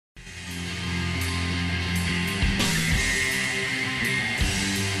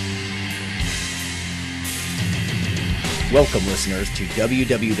Welcome, listeners, to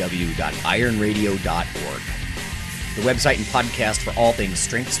www.ironradio.org, the website and podcast for all things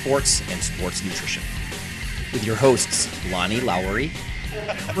strength sports and sports nutrition. With your hosts, Lonnie Lowery.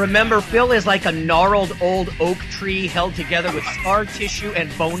 Remember, Phil is like a gnarled old oak tree held together with scar tissue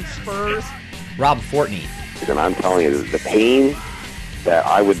and bone spurs. Rob Fortney. And I'm telling you, the pain that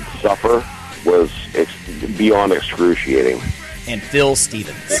I would suffer was beyond excruciating. And Phil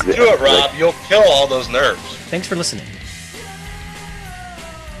Stevens. Just do it, Rob. You'll kill all those nerves. Thanks for listening.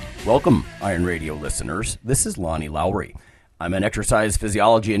 Welcome, Iron Radio listeners. This is Lonnie Lowery. I'm an exercise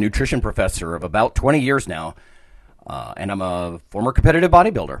physiology and nutrition professor of about 20 years now, and I'm a former competitive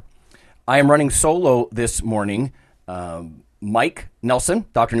bodybuilder. I am running solo this morning. Mike Nelson,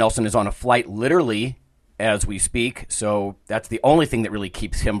 Dr. Nelson, is on a flight literally as we speak, so that's the only thing that really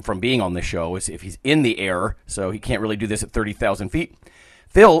keeps him from being on the show is if he's in the air, so he can't really do this at 30,000 feet.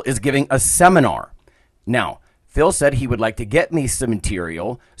 Phil is giving a seminar. Now, Phil said he would like to get me some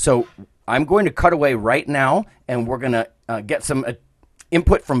material, so I'm going to cut away right now, and we're going to get some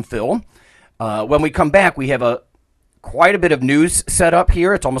input from Phil. When we come back, we have quite a bit of news set up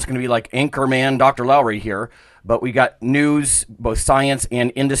here. It's almost going to be like Anchorman Dr. Lowery here, but we got news, both science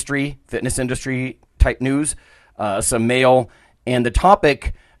and industry, fitness industry type news, some mail, and the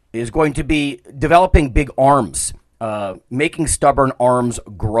topic is going to be developing big arms, making stubborn arms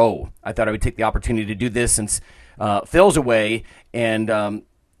grow. I thought I would take the opportunity to do this since Phil's away, and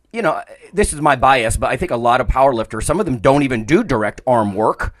this is my bias, but I think a lot of powerlifters, some of them don't even do direct arm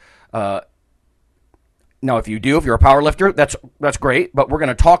work. Now, if you're a powerlifter, that's great, but we're going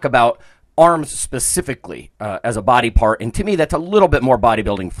to talk about arms specifically as a body part, and to me, that's a little bit more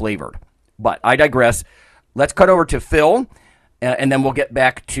bodybuilding flavored. But I digress. Let's cut over to Phil, and then we'll get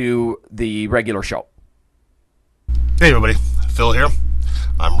back to the regular show. Hey, everybody. Phil here.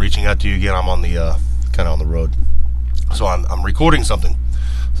 I'm reaching out to you again. I'm on the kind of on the road, so I'm recording something.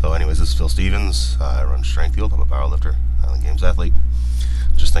 So, anyways, this is Phil Stevens. I run Strength Field. I'm a powerlifter, Highland Games athlete.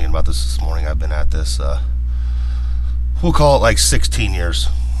 Just thinking about this morning. I've been at this, we'll call it like 16 years,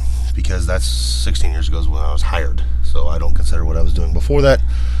 because that's 16 years ago when I was hired. So I don't consider what I was doing before that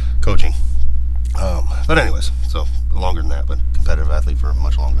coaching. But anyways, so longer than that, but competitive athlete for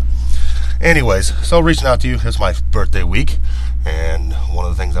much longer. Anyways, so reaching out to you. It's my birthday week, and one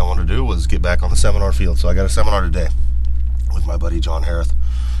of the things I wanted to do was get back on the seminar field. So I got a seminar today with my buddy John Harris,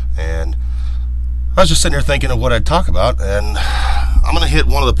 and I was just sitting here thinking of what I'd talk about, and I'm going to hit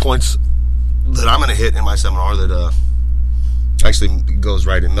one of the points that I'm going to hit in my seminar that actually goes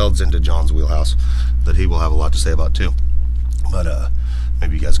right and melds into John's wheelhouse that he will have a lot to say about too. But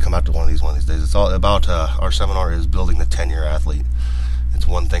maybe you guys come out to one of these days. It's all about our seminar is building the 10-year athlete. It's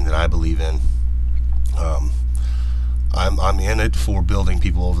one thing that I believe in. I'm in it for building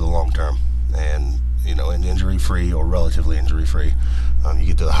people over the long term, and in injury-free or relatively injury-free. You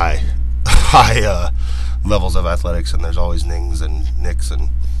get to the high levels of athletics, and there's always nings and nicks, and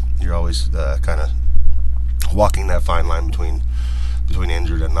you're always kind of walking that fine line between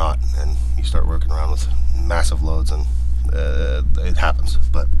injured and not, and you start working around with massive loads, and it happens.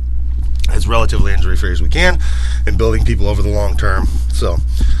 But as relatively injury-free as we can, and building people over the long term. So,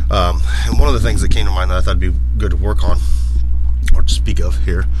 and one of the things that came to mind that I thought would be good to work on, or to speak of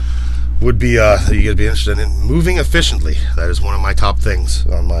here, would be that you could be interested in moving efficiently. That is one of my top things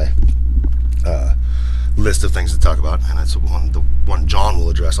on my list of things to talk about, and that's the one John will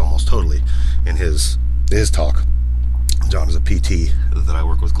address almost totally in his talk. John is a PT that I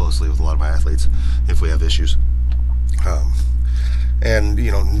work with closely with a lot of my athletes if we have issues. And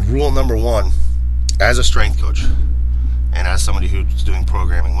rule number one, as a strength coach and as somebody who's doing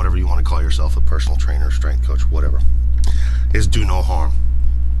programming, whatever you want to call yourself, a personal trainer, strength coach, whatever, is do no harm.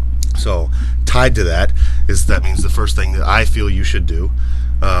 So tied to that means the first thing that I feel you should do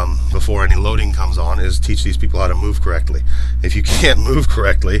before any loading comes on is teach these people how to move correctly. If you can't move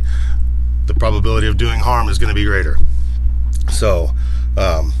correctly, the probability of doing harm is going to be greater. So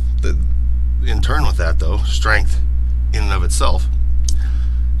in turn with that, though, strength in and of itself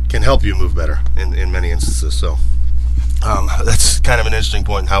can help you move better in many instances. So that's kind of an interesting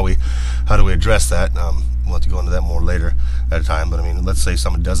point. How do we address that? We'll have to go into that more later at a time. But I mean, let's say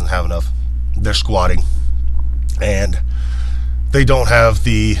somebody doesn't have enough. They're squatting and they don't have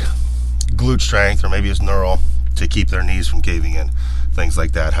the glute strength, or maybe it's neural, to keep their knees from caving in. Things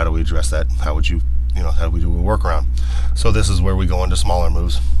like that. How do we address that? How would you how do we do a workaround? So this is where we go into smaller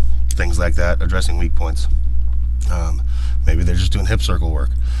moves, things like that, addressing weak points. Maybe they're just doing hip circle work,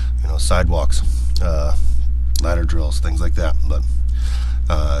 sidewalks, ladder drills, things like that. But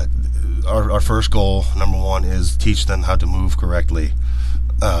our first goal, number one, is teach them how to move correctly.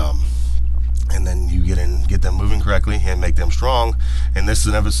 and then you get them moving correctly and make them strong, and this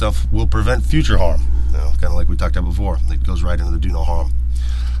in and of itself will prevent future harm. Kind of like we talked about before. It goes right into the do no harm.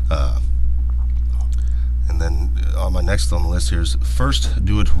 And then on my next on the list here is first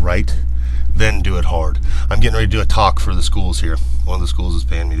do it right, then do it hard. I'm getting ready to do a talk for the schools here. One of the schools is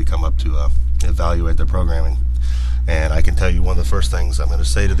paying me to come up to evaluate their programming, and I can tell you one of the first things I'm going to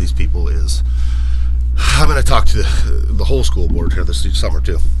say to these people is I'm going to talk to the whole school board here this summer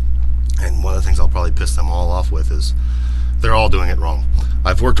too. And one of the things I'll probably piss them all off with is they're all doing it wrong.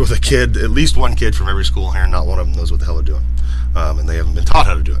 I've worked with a kid, at least one kid from every school here, and not one of them knows what the hell they're doing. And they haven't been taught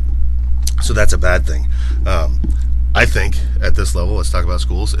how to do it. So that's a bad thing. I think at this level, let's talk about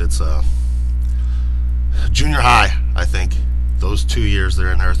schools, it's junior high, I think. Those 2 years,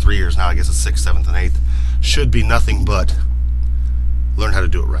 they're in there 3 years now, I guess it's 6th, 7th, and 8th, should be nothing but learn how to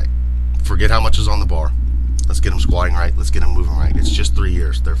do it right. Forget how much is on the bar. Let's get them squatting right. Let's get them moving right. It's just 3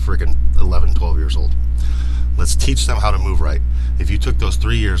 years. They're freaking 11, 12 years old. Let's teach them how to move right. If you took those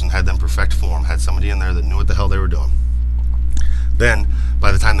 3 years and had them perfect form, had somebody in there that knew what the hell they were doing, then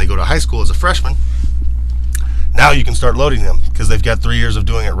by the time they go to high school as a freshman, now you can start loading them because they've got 3 years of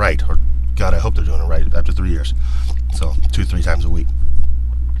doing it right. Or, God, I hope they're doing it right after 3 years. So 2-3 times a week.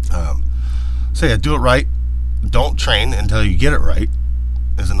 So yeah, do it right. Don't train until you get it right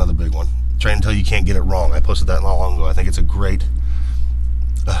is another big one. Train until you can't get it wrong. I posted that not long ago. I think it's a great,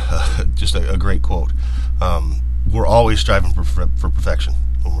 just a great quote. We're always striving for perfection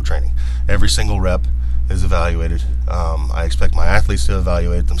when we're training. Every single rep is evaluated. I expect my athletes to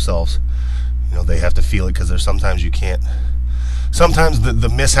evaluate themselves. They have to feel it because there's sometimes you can't. Sometimes the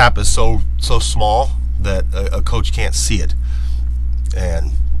mishap is so small that a coach can't see it.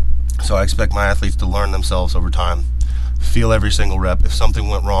 And so I expect my athletes to learn themselves over time, feel every single rep. If something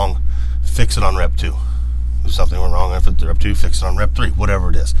went wrong, fix it on rep 2. If something went wrong after rep 2, fix it on rep 3, whatever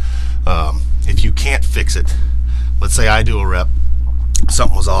it is. If you can't fix it, let's say I do a rep,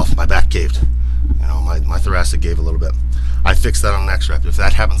 something was off, my back caved, my thoracic gave a little bit. I fix that on the next rep. If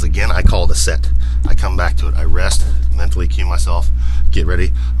that happens again, I call it a set. I come back to it. I rest, mentally cue myself, get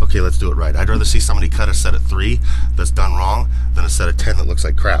ready. Okay, let's do it right. I'd rather see somebody cut a set at 3 that's done wrong than a set of 10 that looks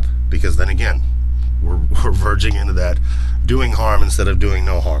like crap, because then again, we're verging into that doing harm instead of doing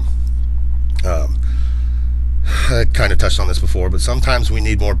no harm. I kind of touched on this before, but sometimes we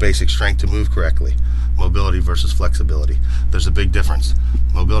need more basic strength to move correctly. Mobility versus flexibility. There's a big difference.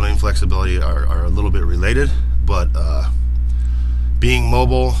 Mobility and flexibility are a little bit related, but being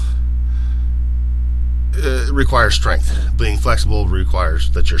mobile requires strength. Being flexible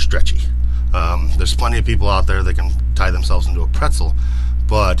requires that you're stretchy. There's plenty of people out there that can tie themselves into a pretzel,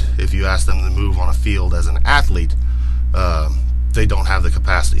 but if you ask them to move on a field as an athlete, they don't have the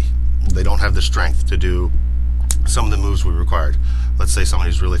capacity. They don't have the strength to do some of the moves we required. Let's say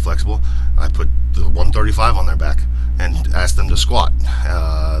somebody's really flexible. I put the 135 on their back and ask them to squat.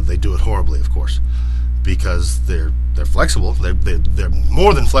 They do it horribly, of course, because they're flexible. They're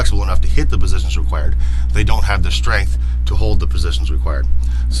more than flexible enough to hit the positions required. They don't have the strength to hold the positions required.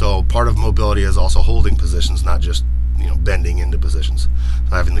 So part of mobility is also holding positions, not just bending into positions.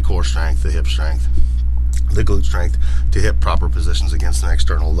 So having the core strength, the hip strength, the glute strength to hit proper positions against an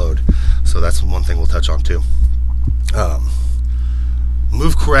external load. So that's one thing we'll touch on too.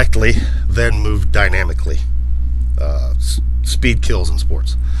 Move correctly, then move dynamically. Speed kills in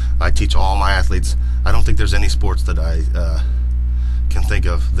sports. I teach all my athletes. I don't think there's any sports that I can think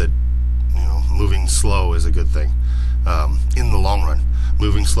of that moving slow is a good thing. In the long run,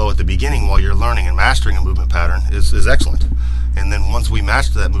 moving slow at the beginning while you're learning and mastering a movement pattern is excellent. And then once we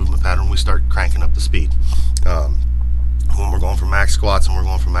master that movement pattern, we start cranking up the speed. When we're going for max squats and we're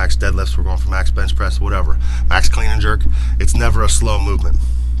going for max deadlifts, we're going for max bench press, whatever, max clean and jerk, it's never a slow movement.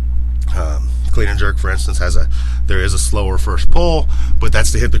 Clean and jerk, for instance, there is a slower first pull, but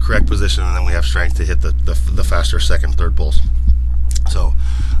that's to hit the correct position, and then we have strength to hit the faster second, third pulls. So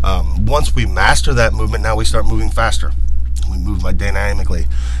once we master that movement, now we start moving faster. We move dynamically.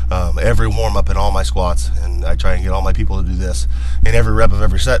 Every warm-up in all my squats, and I try and get all my people to do this, in every rep of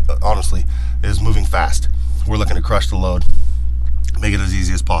every set, honestly, is moving fast. We're looking to crush the load, make it as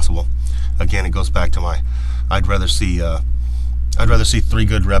easy as possible. Again, it goes back to I'd rather see 3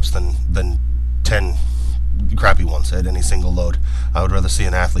 good reps than 10 crappy ones at any single load. I would rather see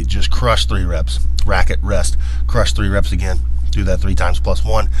an athlete just crush 3 reps, rack it, rest, crush 3 reps again, do that 3 times plus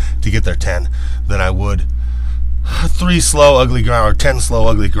 1 to get their 10, than I would 3 slow, ugly grind, or 10 slow,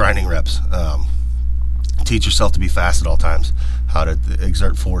 ugly grinding reps. Teach yourself to be fast at all times, how to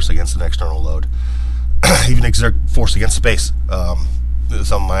exert force against an external load, even exert force against space.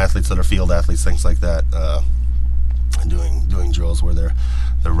 Some of my athletes that are field athletes, things like that, and doing drills where they're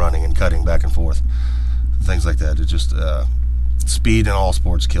running and cutting back and forth, things like that. It's just speed in all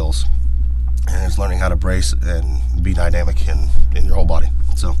sports kills, and it's learning how to brace and be dynamic in your whole body.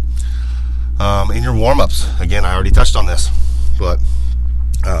 So in your warm-ups, again, I already touched on this, but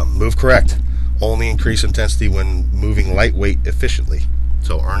move correct. Only increase intensity when moving lightweight efficiently.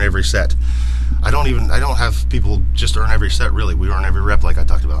 So earn every set. I don't have people just earn every set, really. We earn every rep, like I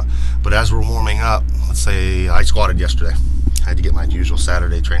talked about. But as we're warming up, let's say I squatted yesterday. I had to get my usual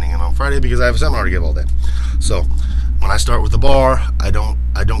Saturday training in on Friday because I have a seminar to give all day. So when I start with the bar, I don't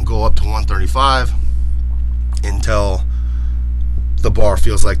go up to 135 until the bar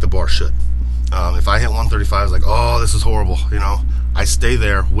feels like the bar should. If I hit 135, it's like, oh, this is horrible. I stay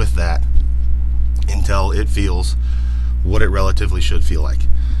there with that until it feels what it relatively should feel like.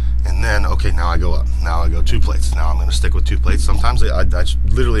 And then, okay, now I go up. Now I go 2 plates. Now I'm going to stick with 2 plates. Sometimes I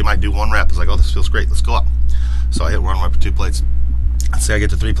literally might do 1 rep. It's like, oh, this feels great. Let's go up. So I hit 1 rep with 2 plates. Let's say I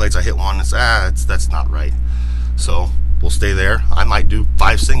get to 3 plates. I hit 1. That's not right. So we'll stay there. I might do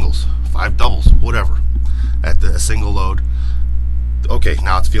 5 singles, 5 doubles, whatever, at a single load. Okay,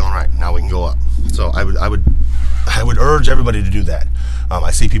 now it's feeling right. Now we can go up. So I would urge everybody to do that. I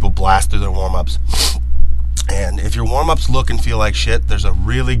see people blast through their warm-ups. And if your warm-ups look and feel like shit, there's a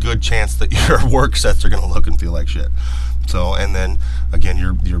really good chance that your work sets are going to look and feel like shit. So, and then, again,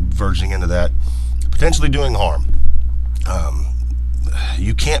 you're verging into that, potentially doing harm.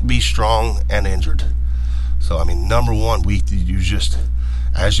 You can't be strong and injured. So, I mean, number one,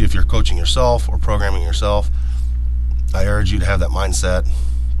 if you're coaching yourself or programming yourself, I urge you to have that mindset,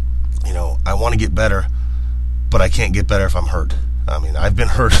 I want to get better, but I can't get better if I'm hurt. I mean, I've been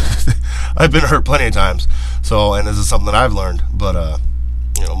hurt. I've been hurt plenty of times. So, and this is something that I've learned. But,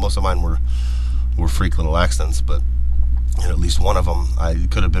 most of mine were freak little accidents. But, at least one of them I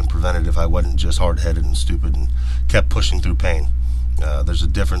could have been prevented if I wasn't just hard-headed and stupid and kept pushing through pain. There's a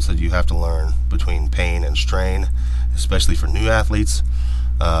difference that you have to learn between pain and strain, especially for new athletes.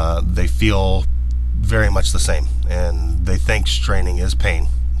 They feel very much the same, and they think straining is pain.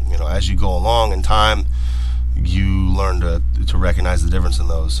 As you go along in time, you learn to recognize the difference in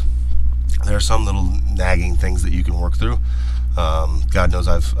those. There are some little nagging things that you can work through. God knows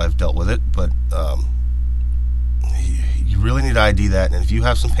I've dealt with it, but you really need to ID that. And if you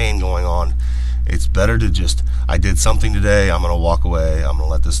have some pain going on, it's better to just, I did something today, I'm going to walk away, I'm going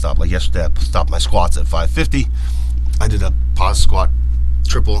to let this stop. Like yesterday, I stopped my squats at 550. I did a pause squat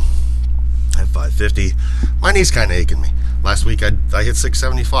triple at 550. My knee's kind of aching me. Last week, I hit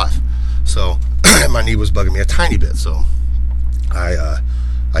 675. So my knee was bugging me a tiny bit, so I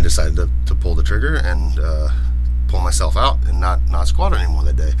decided to pull the trigger and pull myself out and not squat anymore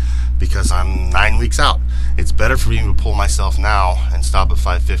that day because I'm 9 weeks out. It's better for me to pull myself now and stop at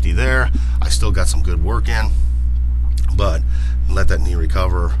 550 there. I still got some good work in, but let that knee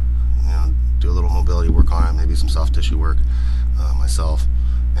recover, do a little mobility work on it, maybe some soft tissue work myself,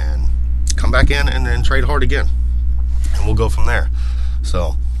 and come back in and then trade hard again, and we'll go from there.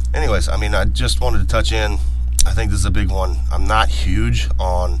 So anyways, I mean, I just wanted to touch in. I think this is a big one. I'm not huge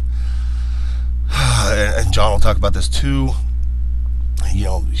on, and John will talk about this too,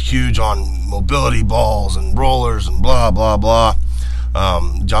 huge on mobility balls and rollers and blah, blah, blah.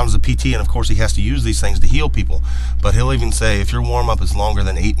 John's a PT, and of course he has to use these things to heal people. But he'll even say, if your warm-up is longer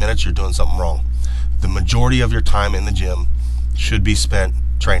than 8 minutes, you're doing something wrong. The majority of your time in the gym should be spent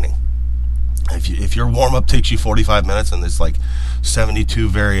training. If your warm-up takes you 45 minutes and there's like 72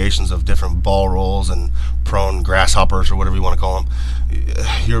 variations of different ball rolls and prone grasshoppers or whatever you want to call them,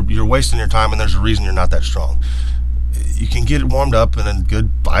 you're wasting your time, and there's a reason you're not that strong. You can get warmed up in a good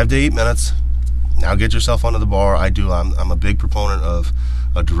 5 to 8 minutes. Now get yourself onto the bar. I'm a big proponent of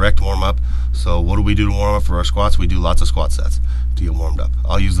a direct warm-up. So what do we do to warm up for our squats? We do lots of squat sets to get warmed up.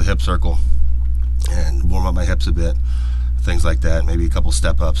 I'll use the hip circle and warm up my hips a bit. Things like that, maybe a couple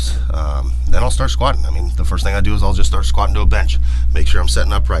step-ups. Then I'll start squatting. I mean, the first thing I do is I'll just start squatting to a bench. Make sure I'm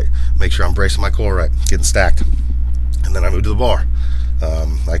setting up right. Make sure I'm bracing my core right, getting stacked. And then I move to the bar.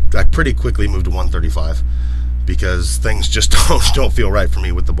 I pretty quickly move to 135 because things just don't feel right for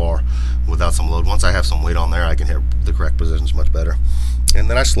me with the bar without some load. Once I have some weight on there, I can hit the correct positions much better. And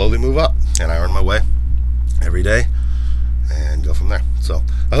then I slowly move up, and I earn my way every day and go from there. So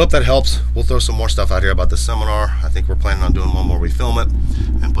I hope that helps. We'll throw some more stuff out here about this seminar. I think we're planning on doing one more. We film it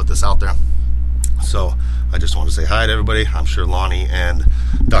and put this out there. So I just want to say hi to everybody. I'm sure Lonnie and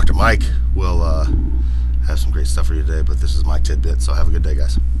Dr. Mike will have some great stuff for you today, but this is my tidbit. So have a good day,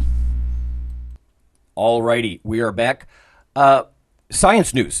 guys. All righty, we are back.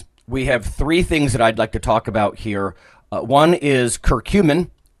 Science news. We have 3 things that I'd like to talk about here. One is curcumin.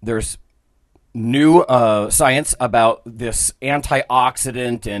 There's new science about this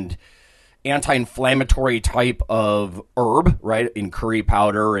antioxidant and anti-inflammatory type of herb, right, in curry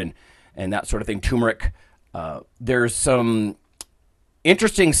powder and that sort of thing, turmeric. There's some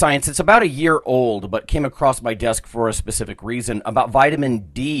interesting science. It's about a year old, but came across my desk for a specific reason about vitamin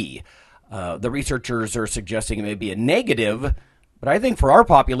D. The researchers are suggesting it may be a negative, but I think for our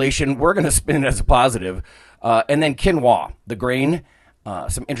population, we're going to spin it as a positive. And then quinoa, the grain,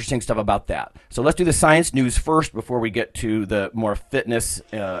 some interesting stuff about that. So let's do the science news first before we get to the more fitness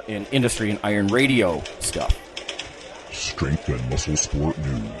and industry and Iron Radio stuff. Strength and muscle sport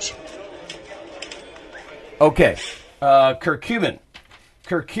news. Okay, curcumin.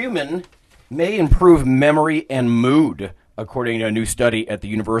 Curcumin may improve memory and mood, according to a new study at the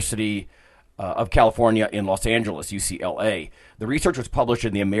University of California in Los Angeles, UCLA. The research was published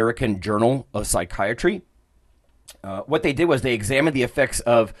in the American Journal of Psychiatry. What they did was they examined the effects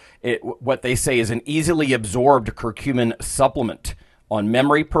of what they say is an easily absorbed curcumin supplement on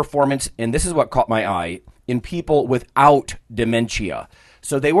memory performance, and this is what caught my eye, in people without dementia.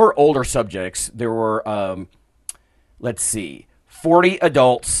 So they were older subjects. There were, 40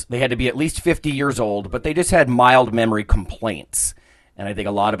 adults. They had to be at least 50 years old, but they just had mild memory complaints. And I think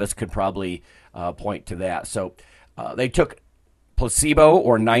a lot of us could probably point to that. So they took placebo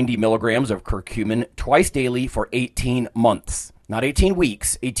or 90 milligrams of curcumin twice daily for 18 months. Not 18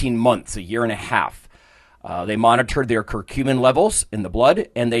 weeks, 18 months, a year and a half. They monitored their curcumin levels in the blood,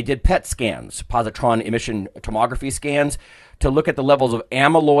 and they did PET scans, positron emission tomography scans, to look at the levels of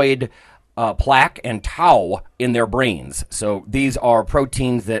amyloid plaque and tau in their brains. So these are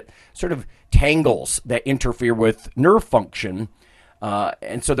proteins that sort of tangles that interfere with nerve function,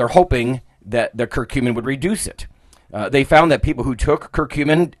 and so they're hoping that the curcumin would reduce it. They found that people who took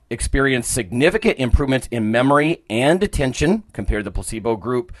curcumin experienced significant improvements in memory and attention compared to the placebo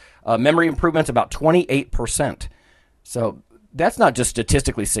group. Memory improvements about 28%. So that's not just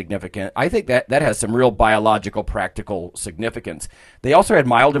statistically significant. I think that has some real biological, practical significance. They also had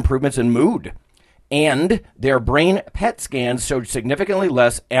mild improvements in mood, and their brain PET scans showed significantly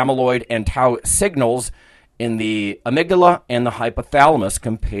less amyloid and tau signals in the amygdala and the hypothalamus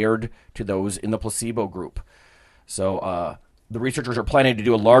compared to those in the placebo group. So the researchers are planning to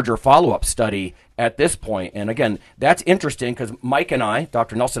do a larger follow-up study at this point. And again, that's interesting because Mike and I,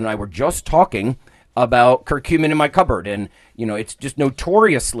 Dr. Nelson and I, were just talking about curcumin in my cupboard. And, you know, it's just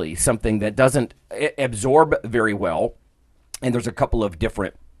notoriously something that doesn't absorb very well. And there's a couple of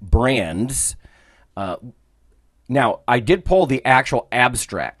different brands. Now, I did pull the actual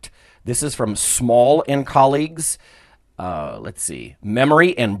abstract. This is from Small and colleagues. Let's see.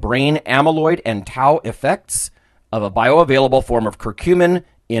 Memory and brain amyloid and tau effects of a bioavailable form of curcumin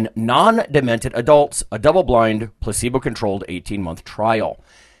in non-demented adults, a double-blind, placebo-controlled 18-month trial.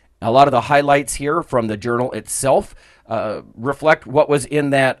 A lot of the highlights here from the journal itself reflect what was in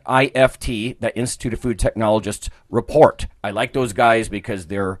that IFT, that Institute of Food Technologists report. I like those guys because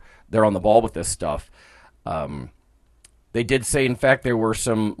they're on the ball with this stuff. They did say, in fact, there were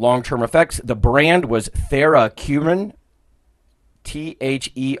some long-term effects. The brand was TheraCurmin,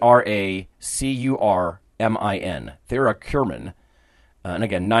 TheraCurmin, TheraCurmin. And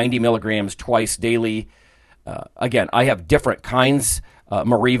again, 90 milligrams twice daily. Again, I have different kinds,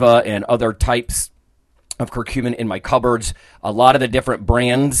 Mariva and other types of curcumin in my cupboards. A lot of the different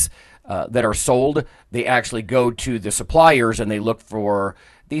brands that are sold, they actually go to the suppliers and they look for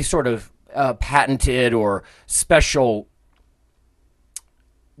these sort of patented or special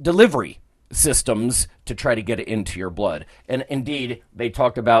delivery systems to try to get it into your blood. And indeed, they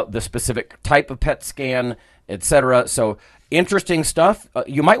talked about the specific type of PET scan, etc. So interesting stuff.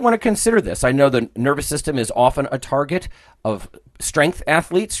 You might want to consider this. I know the nervous system is often a target of strength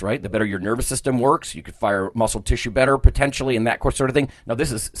athletes, right? The better your nervous system works, you could fire muscle tissue better potentially and that sort of thing. Now,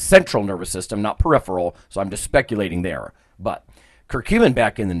 this is central nervous system, not peripheral, so I'm just speculating there. But curcumin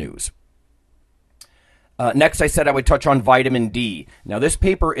back in the news. Next, I said I would touch on vitamin D. Now, this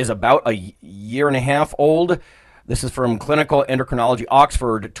paper is about a year and a half old. This is from Clinical Endocrinology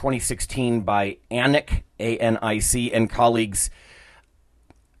Oxford 2016 by Anick, A-N-I-C, and colleagues.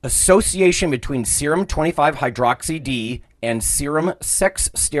 Association between serum 25-hydroxy-D and serum sex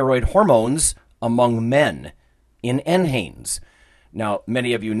steroid hormones among men in NHANES. Now,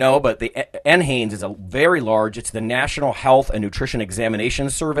 many of you know, but the NHANES is a very large, it's the National Health and Nutrition Examination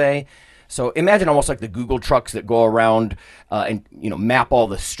Survey. So imagine almost like the Google trucks that go around and map all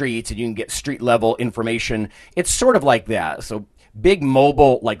the streets, and you can get street level information. It's sort of like that. So big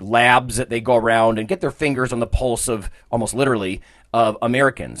mobile like labs that they go around and get their fingers on the pulse of almost literally of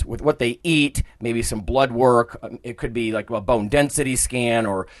Americans with what they eat, maybe some blood work. It could be like a bone density scan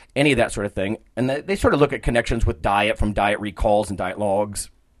or any of that sort of thing. And they sort of look at connections with diet from diet recalls and diet logs.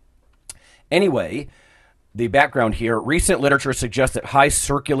 Anyway, the background here, recent literature suggests that high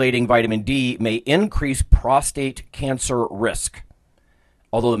circulating vitamin D may increase prostate cancer risk.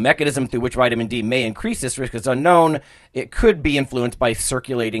 Although the mechanism through which vitamin D may increase this risk is unknown, it could be influenced by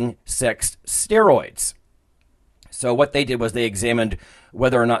circulating sex steroids. So what they did was they examined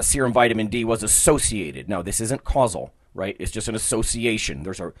whether or not serum vitamin D was associated. Now, this isn't causal, right? It's just an association.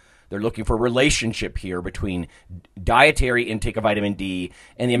 They're looking for a relationship here between dietary intake of vitamin D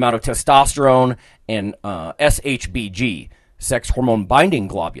and the amount of testosterone and SHBG, sex hormone binding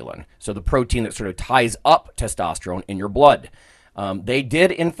globulin, so the protein that sort of ties up testosterone in your blood. They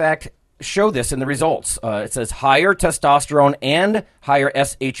did, in fact, show this in the results. It says higher testosterone and higher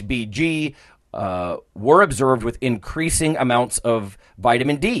SHBG were observed with increasing amounts of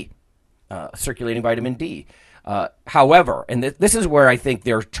vitamin D, circulating vitamin D. However, and this is where I think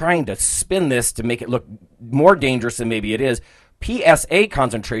they're trying to spin this to make it look more dangerous than maybe it is, PSA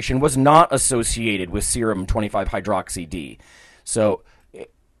concentration was not associated with serum 25-hydroxy-D. So,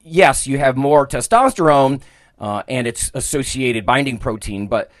 yes, you have more testosterone and its associated binding protein,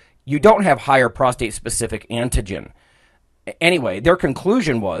 but you don't have higher prostate-specific antigen. Anyway, their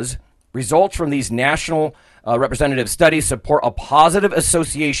conclusion was results from these national representative studies support a positive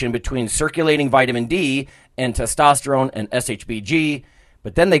association between circulating vitamin D and testosterone and SHBG,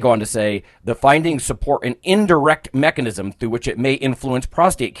 but then they go on to say the findings support an indirect mechanism through which it may influence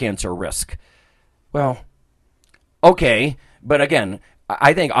prostate cancer risk. Well, okay, but again,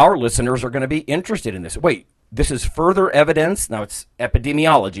 I think our listeners are going to be interested in this. Wait, this is further evidence. Now, it's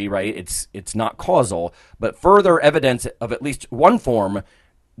epidemiology, right? It's not causal, but further evidence of at least one form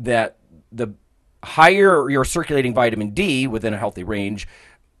that the higher your circulating vitamin D within a healthy range,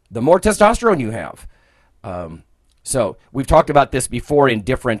 the more testosterone you have. So we've talked about this before in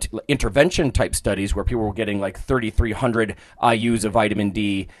different intervention type studies where people were getting like 3,300 IUs of vitamin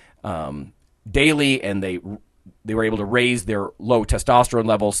D daily, and they were able to raise their low testosterone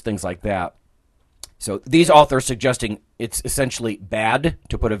levels, things like that. So these authors suggesting it's essentially bad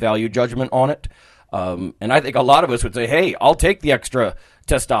to put a value judgment on it. And I think a lot of us would say, hey, I'll take the extra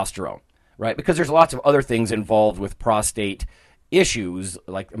testosterone, right? Because there's lots of other things involved with prostate issues,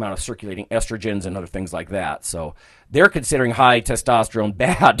 like the amount of circulating estrogens and other things like that. So they're considering high testosterone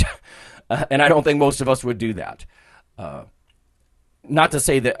bad, and I don't think most of us would do that. Not to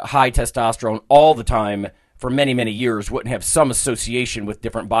say that high testosterone all the time for many, many years wouldn't have some association with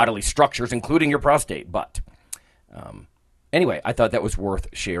different bodily structures, including your prostate. But anyway, I thought that was worth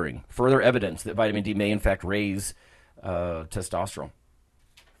sharing. Further evidence that vitamin D may, in fact, raise testosterone.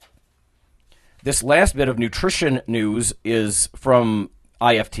 This last bit of nutrition news is from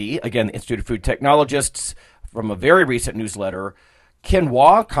IFT, again, the Institute of Food Technologists, from a very recent newsletter.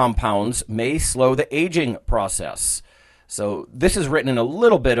 Quinoa compounds may slow the aging process. So this is written in a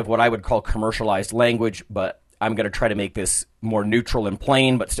little bit of what I would call commercialized language, but I'm going to try to make this more neutral and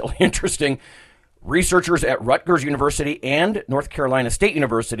plain, but still interesting. Researchers at Rutgers University and North Carolina State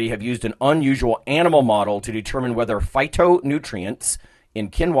University have used an unusual animal model to determine whether phytonutrients in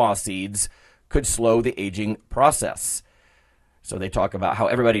quinoa seeds could slow the aging process. So they talk about how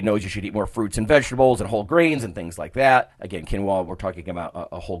everybody knows you should eat more fruits and vegetables and whole grains and things like that. Again, quinoa, we're talking about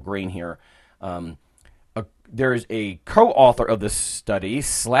a whole grain here. There's a co-author of this study,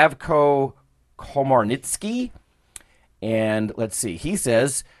 Slavko Komarnitsky, and let's see, he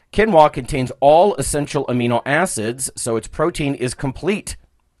says, quinoa contains all essential amino acids, so its protein is complete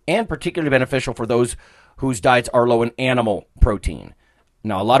and particularly beneficial for those whose diets are low in animal protein.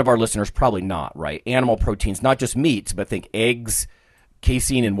 Now, a lot of our listeners probably not, right? Animal proteins, not just meats, but think eggs,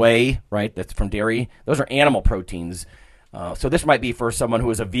 casein and whey, right? That's from dairy. Those are animal proteins. So this might be for someone who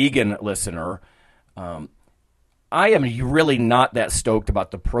is a vegan listener. I am really not that stoked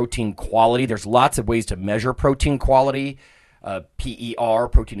about the protein quality. There's lots of ways to measure protein quality, PER,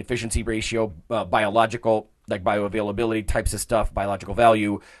 protein efficiency ratio, biological, like bioavailability types of stuff, biological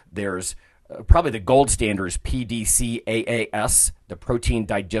value. There's probably the gold standard is PDCAAS, the protein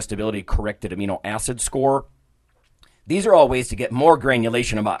digestibility corrected amino acid score. These are all ways to get more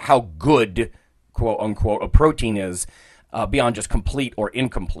granulation about how good, quote unquote, a protein is beyond just complete or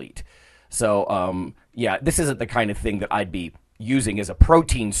incomplete. So, yeah, this isn't the kind of thing that I'd be using as a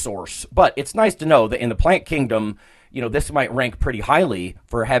protein source, but it's nice to know that in the plant kingdom, you know, this might rank pretty highly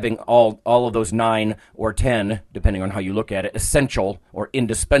for having all of those 9 or 10, depending on how you look at it, essential or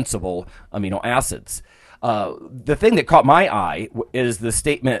indispensable amino acids. The thing that caught my eye is the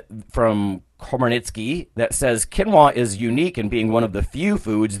statement from Komarnitsky that says quinoa is unique in being one of the few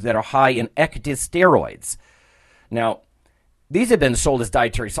foods that are high in ecdysteroids. Now, these have been sold as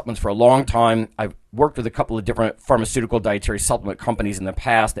dietary supplements for a long time. I've worked with a couple of different pharmaceutical dietary supplement companies in the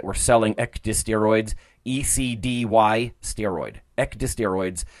past that were selling ecdysteroids, ECDY steroid,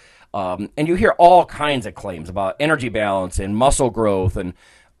 ecdysteroids. And you hear all kinds of claims about energy balance and muscle growth and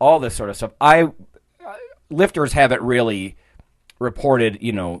all this sort of stuff. Lifters haven't really reported,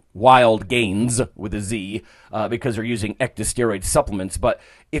 wild gains with a Z because they're using ecdysteroid supplements. But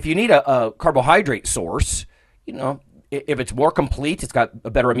if you need a carbohydrate source, if it's more complete, it's got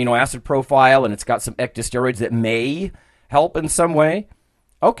a better amino acid profile, and it's got some ecdysteroids that may help in some way,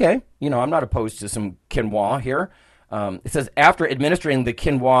 okay, I'm not opposed to some quinoa here. It says, after administering the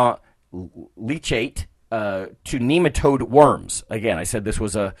quinoa leachate to nematode worms, again, I said this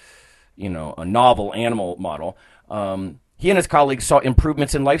was a novel animal model, he and his colleagues saw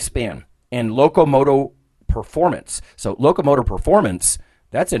improvements in lifespan and locomotor performance. So locomotor performance,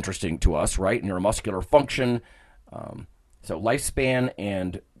 that's interesting to us, right? Neuromuscular function, so lifespan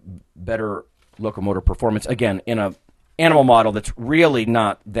and better locomotor performance. Again, in an animal model that's really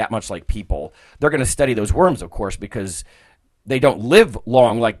not that much like people. They're going to study those worms, of course, because they don't live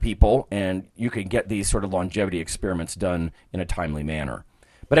long like people, and you can get these sort of longevity experiments done in a timely manner.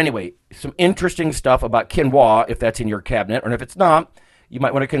 But anyway, some interesting stuff about quinoa, if that's in your cabinet, or if it's not, you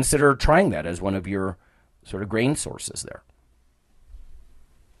might want to consider trying that as one of your sort of grain sources there.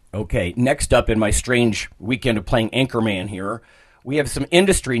 Okay, next up in my strange weekend of playing Anchorman here, we have some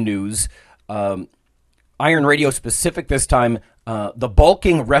industry news. Iron Radio specific this time. The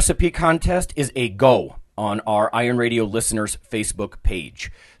bulking recipe contest is a go on our Iron Radio listeners Facebook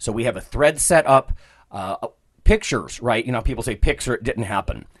page. So we have a thread set up. Pictures, right? People say pics or it didn't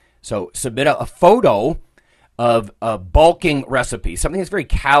happen. So submit a photo of a bulking recipe, something that's very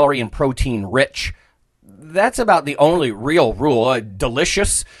calorie and protein rich. That's about the only real rule.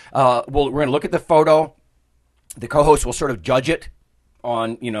 Delicious. We're going to look at the photo. The co-host will sort of judge it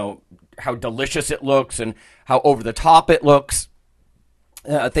on, how delicious it looks and how over the top it looks,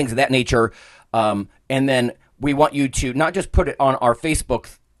 things of that nature. And then we want you to not just put it on our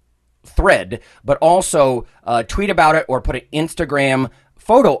Facebook thread, but also tweet about it or put an Instagram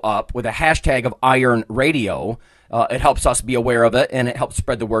photo up with a hashtag of Iron Radio. It helps us be aware of it, and it helps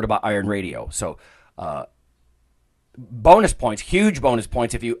spread the word about Iron Radio. So bonus points, huge bonus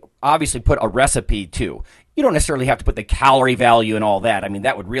points if you obviously put a recipe too. You don't necessarily have to put the calorie value and all that. I mean,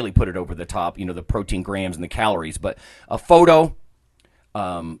 that would really put it over the top, the protein grams and the calories. But a photo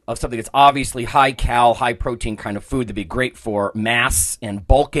of something that's obviously high cal, high protein kind of food that'd be great for mass and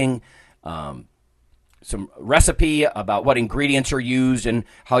bulking. Some recipe about what ingredients are used and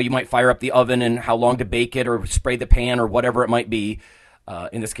how you might fire up the oven and how long to bake it or spray the pan or whatever it might be.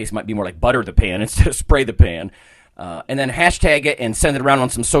 In this case, it might be more like butter the pan instead of spray the pan. And then hashtag it and send it around on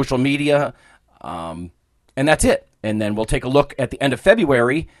some social media. And that's it. And then we'll take a look at the end of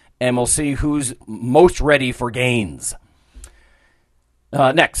February and we'll see who's most ready for gains.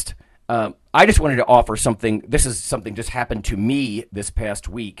 Next, I just wanted to offer something. This is something just happened to me this past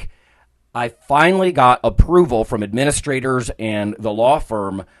week. I finally got approval from administrators and the law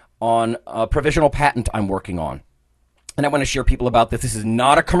firm on a provisional patent I'm working on. And I want to share people about this. This is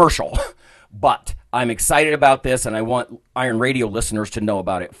not a commercial, but I'm excited about this, and I want Iron Radio listeners to know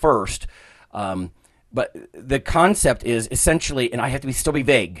about it first. But the concept is essentially, and I have to still be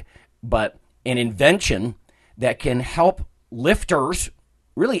vague, but an invention that can help lifters,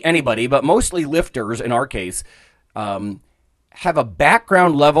 really anybody, but mostly lifters in our case, have a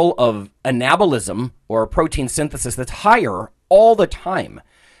background level of anabolism or protein synthesis that's higher all the time.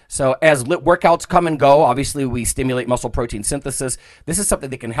 So as workouts come and go, obviously we stimulate muscle protein synthesis. This is something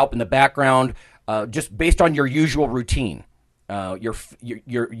that can help in the background just based on your usual routine,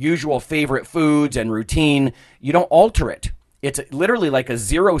 your usual favorite foods and routine. You don't alter it. It's literally like a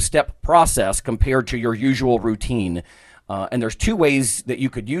 0-step process compared to your usual routine. And there's two ways that you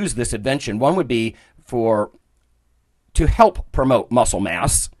could use this invention. One would be to help promote muscle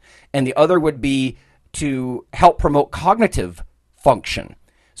mass, and the other would be to help promote cognitive function.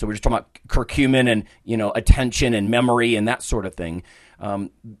 So we're just talking about curcumin and attention and memory and that sort of thing.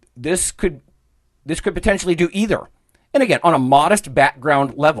 This could potentially do either. And again, on a modest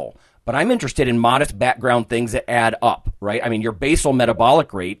background level. But I'm interested in modest background things that add up, right? I mean, your basal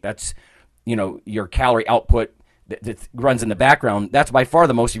metabolic rate, that's your calorie output that runs in the background, that's by far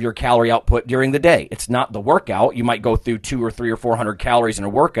the most of your calorie output during the day. It's not the workout. You might go through 200 or 300 or 400 calories in a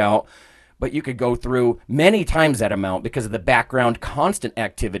workout, but you could go through many times that amount because of the background constant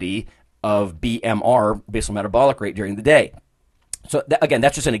activity of BMR, basal metabolic rate, during the day. So again,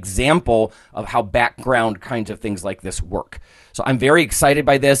 that's just an example of how background kinds of things like this work. So I'm very excited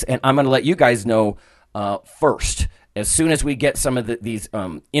by this, and I'm going to let you guys know first. As soon as we get some of these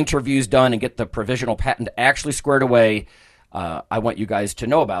interviews done and get the provisional patent actually squared away, I want you guys to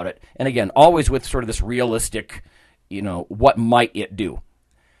know about it. And again, always with sort of this realistic, what might it do?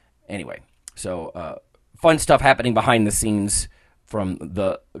 Anyway, so fun stuff happening behind the scenes from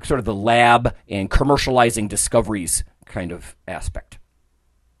the sort of the lab and commercializing discoveries kind of aspect.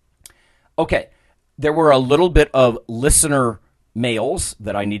 Okay, there were a little bit of listener mails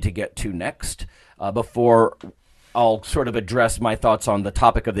that I need to get to next before I'll sort of address my thoughts on the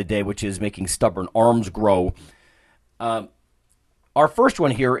topic of the day, which is making stubborn arms grow. Our first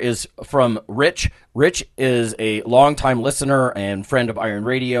one here is from Rich. Rich is a longtime listener and friend of Iron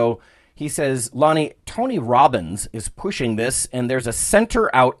Radio. He says, Lonnie, Tony Robbins is pushing this, and there's a center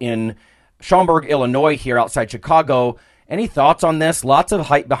out in Schaumburg, Illinois, here outside Chicago. Any thoughts on this? Lots of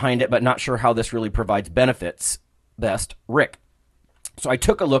hype behind it, but not sure how this really provides benefits. Best, Rick. So I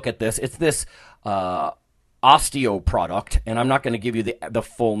took a look at this. It's this osteo product, and I'm not going to give you the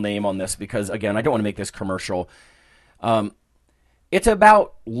full name on this because, again, I don't want to make this commercial. It's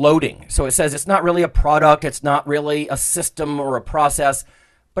about loading. So it says it's not really a product. It's not really a system or a process.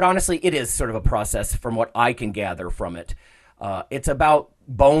 But honestly, it is sort of a process from what I can gather from it. It's about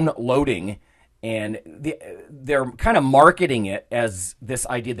bone loading, and they're kind of marketing it as this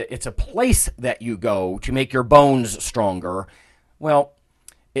idea that it's a place that you go to make your bones stronger. Well,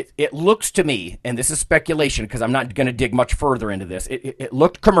 it looks to me, and this is speculation because I'm not going to dig much further into this, it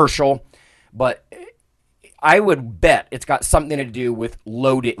looked commercial, but I would bet it's got something to do with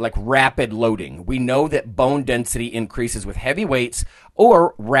loading, like rapid loading. We know that bone density increases with heavy weights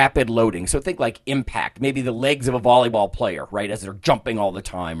or rapid loading. So think like impact, maybe the legs of a volleyball player, right, as they're jumping all the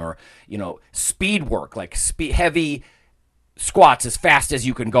time, or, speed work, like heavy squats as fast as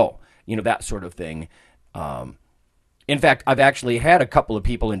you can go, that sort of thing. In fact, I've actually had a couple of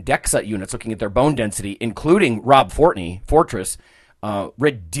people in DEXA units looking at their bone density, including Rob Fortney, Fortress.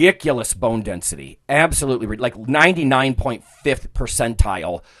 Ridiculous bone density, absolutely like 99.5th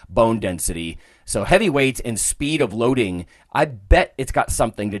percentile bone density. So heavy weights and speed of loading, I bet it's got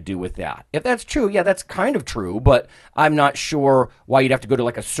something to do with that. If that's true, yeah, that's kind of true, but I'm not sure why you'd have to go to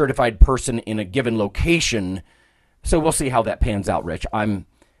like a certified person in a given location. So we'll see how that pans out, Rich. I'm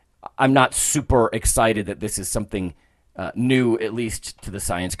not super excited that this is something new, at least to the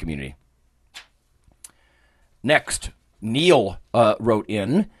science community. Next. Neil wrote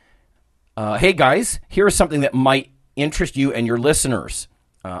in, hey guys, here's something that might interest you and your listeners.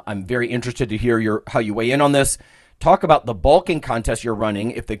 I'm very interested to hear how you weigh in on this. Talk about the bulking contest you're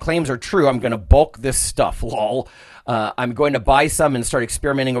running. If the claims are true, I'm going to bulk this stuff, lol. I'm going to buy some and start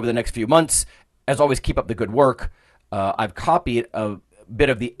experimenting over the next few months. As always, keep up the good work. I've copied a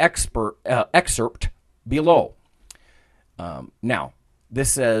bit of the excerpt below. Now, this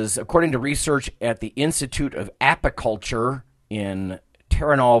says, according to research at the Institute of Apiculture in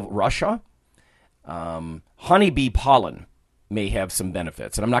Taranov, Russia, honeybee pollen may have some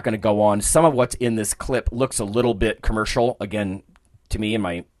benefits. And I'm not going to go on. Some of what's in this clip looks a little bit commercial, again, to me in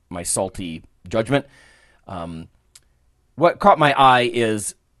my salty judgment. What caught my eye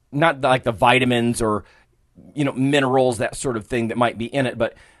is not like the vitamins or, minerals, that sort of thing that might be in it,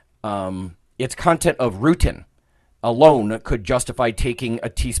 but its content of rutin alone could justify taking a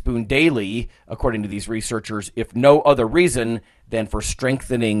teaspoon daily, according to these researchers, if no other reason than for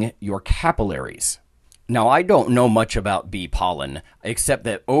strengthening your capillaries. Now, I don't know much about bee pollen, except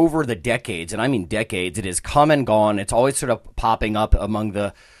that over the decades, and I mean decades, it has come and gone. It's always sort of popping up among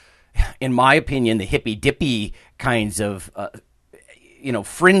the, in my opinion, the hippy-dippy kinds of,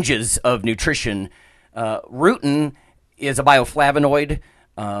 fringes of nutrition. Rutin is a bioflavonoid.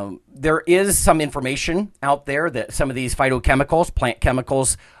 There is some information out there that some of these phytochemicals, plant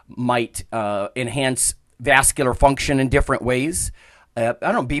chemicals, might enhance vascular function in different ways. I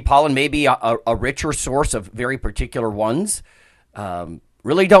don't know, bee pollen may be a richer source of very particular ones.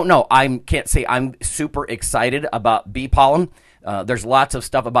 Really don't know. I can't say I'm super excited about bee pollen. There's lots of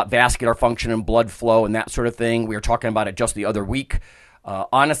stuff about vascular function and blood flow and that sort of thing. We were talking about it just the other week.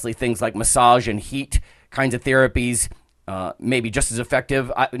 Honestly, things like massage and heat kinds of therapies maybe just as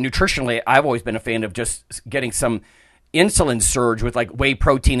effective. Nutritionally, I've always been a fan of just getting some insulin surge with like whey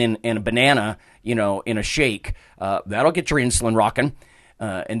protein and a banana, in a shake. That'll get your insulin rocking,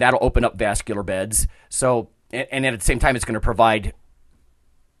 and that'll open up vascular beds. So, and at the same time, it's going to provide,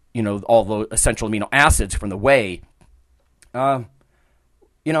 all the essential amino acids from the whey. Neil,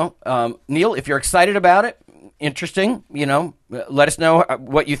 if you're excited about it, interesting, let us know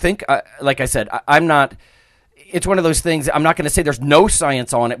what you think. Like I said, I'm not. it's one of those things. I'm not going to say there's no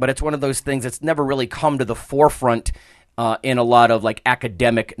science on it, but it's one of those things that's never really come to the forefront in a lot of like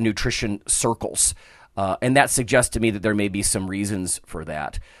academic nutrition circles. And that suggests to me that there may be some reasons for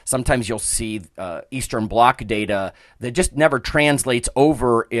that. Sometimes you'll see Eastern Bloc data that just never translates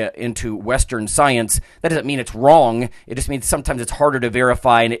over into Western science. That doesn't mean it's wrong. It just means sometimes it's harder to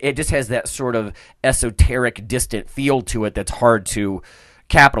verify, and it just has that sort of esoteric, distant feel to it that's hard to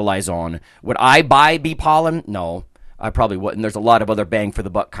capitalize on. Would I buy bee pollen? No, I probably wouldn't. There's a lot of other bang for the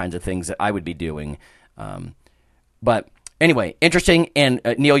buck kinds of things that I would be doing. But anyway, interesting. And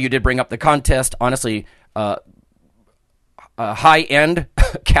Neil, you did bring up the contest. Honestly, a high-end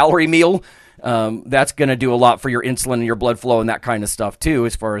calorie meal, that's going to do a lot for your insulin and your blood flow and that kind of stuff too,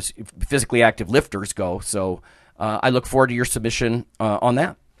 as far as physically active lifters go. So I look forward to your submission on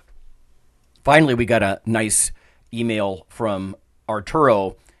that. Finally, we got a nice email from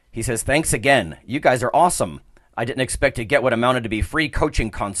Arturo. He says, thanks again. You guys are awesome. I didn't expect to get what amounted to be free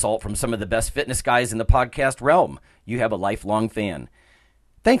coaching consult from some of the best fitness guys in the podcast realm. You have a lifelong fan.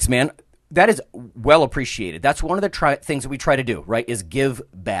 Thanks, man. That is well appreciated. That's one of the things that we try to do, right, is give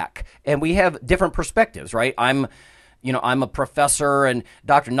back. And we have different perspectives, right? I'm a professor, and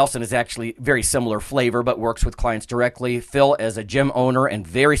Dr. Nelson is actually very similar flavor, but works with clients directly. Phil as a gym owner and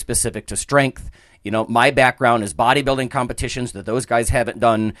very specific to strength. My background is bodybuilding competitions that those guys haven't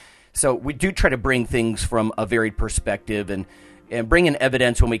done. So we do try to bring things from a varied perspective and bring in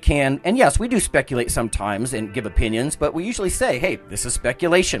evidence when we can. And yes, we do speculate sometimes and give opinions, but we usually say, hey, this is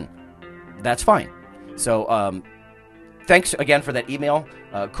speculation. That's fine. So thanks again for that email.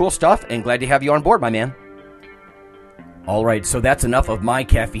 Cool stuff, and glad to have you on board, my man. All right, so that's enough of my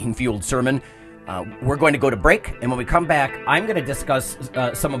caffeine-fueled sermon. We're going to go to break, and when we come back, I'm going to discuss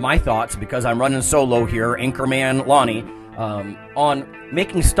some of my thoughts, because I'm running solo here, Anchorman Lonnie, on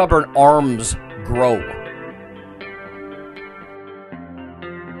making stubborn arms grow.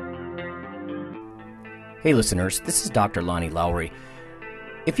 Hey listeners, this is Dr. Lonnie Lowry.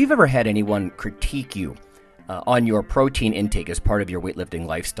 If you've ever had anyone critique you on your protein intake as part of your weightlifting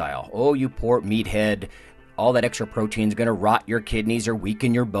lifestyle, oh, you poor meathead, all that extra protein is going to rot your kidneys or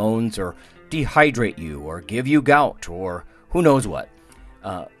weaken your bones or dehydrate you or give you gout or who knows what.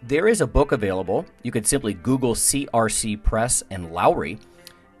 There is a book available. You could simply Google CRC Press and Lowry.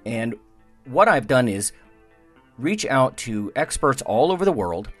 And what I've done is reach out to experts all over the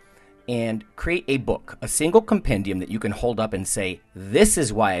world and create a book, a single compendium that you can hold up and say, this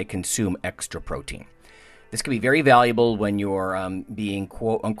is why I consume extra protein. This can be very valuable when you're being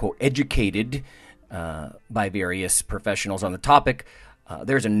quote-unquote educated by various professionals on the topic.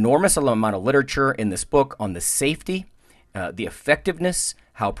 There's an enormous amount of literature in this book on the safety, the effectiveness,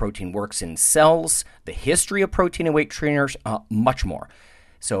 how protein works in cells, the history of protein and weight trainers, much more.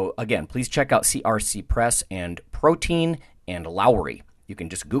 So again, please check out CRC Press and Protein and Lowry. You can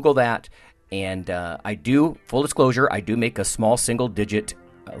just Google that. And I do, full disclosure, I do make a small single-digit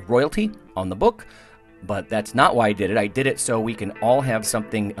royalty on the book. But that's not why I did it. I did it so we can all have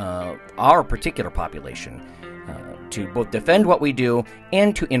something, our particular population, to both defend what we do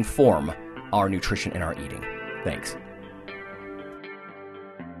and to inform our nutrition and our eating. Thanks.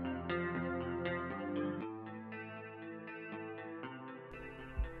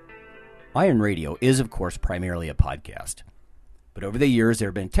 Iron Radio is, of course, primarily a podcast. But over the years, there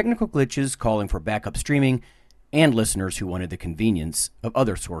have been technical glitches calling for backup streaming and listeners who wanted the convenience of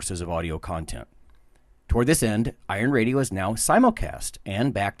other sources of audio content. Toward this end, Iron Radio is now simulcast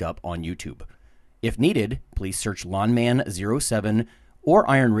and backed up on YouTube. If needed, please search Lawnman07 or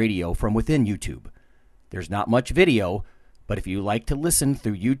Iron Radio from within YouTube. There's not much video, but if you like to listen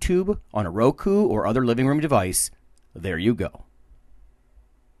through YouTube on a Roku or other living room device, there you go.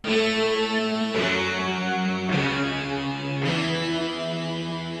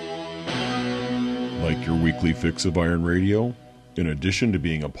 Like your weekly fix of Iron Radio? In addition to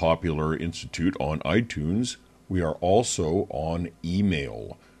being a popular institute on iTunes, we are also on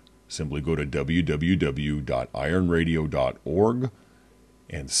email. Simply go to www.ironradio.org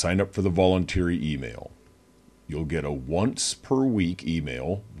and sign up for the voluntary email. You'll get a once per week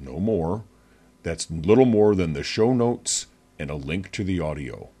email, no more, that's little more than the show notes and a link to the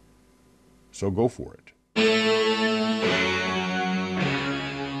audio. So go for it.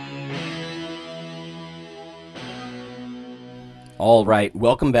 All right,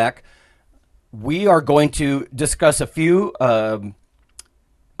 welcome back. We are going to discuss a few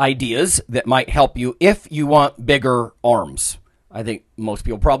ideas that might help you if you want bigger arms. I think most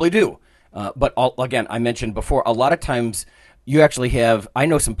people probably do. But again, I mentioned before, a lot of times you actually have, I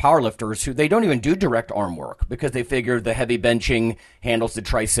know some powerlifters who they don't even do direct arm work because they figure the heavy benching handles the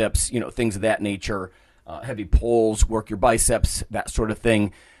triceps, things of that nature. heavy pulls, work your biceps, that sort of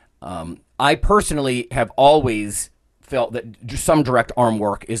thing. I personally have always felt that some direct arm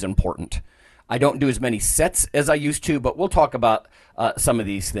work is important. I don't do as many sets as I used to, but we'll talk about some of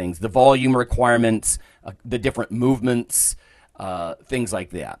these things, the volume requirements, the different movements, things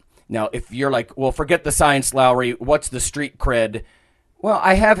like that. Now, if you're like, well, forget the science, Lowry, what's the street cred? Well,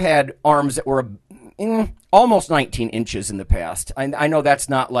 I have had arms that were almost 19 inches in the past. I know that's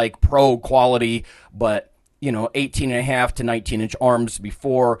not like pro quality, but 18 and a half to 19-inch arms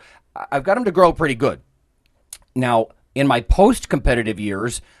before. I've got them to grow pretty good. Now, in my post-competitive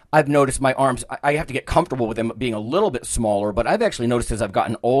years, I've noticed my arms, I have to get comfortable with them being a little bit smaller, but I've actually noticed as I've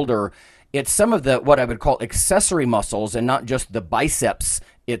gotten older, it's some of the, what I would call accessory muscles and not just the biceps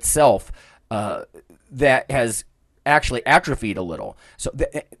itself that has actually atrophied a little. So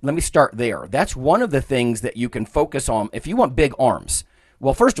let me start there. That's one of the things that you can focus on if you want big arms.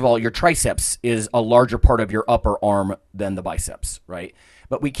 Well, first of all, your triceps is a larger part of your upper arm than the biceps, right?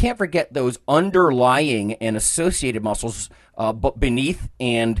 But we can't forget those underlying and associated muscles beneath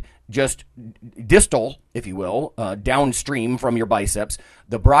and just distal, if you will, downstream from your biceps,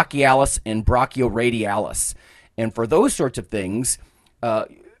 the brachialis and brachioradialis. And for those sorts of things,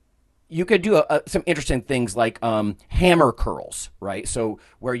 you could do some interesting things like hammer curls, right? So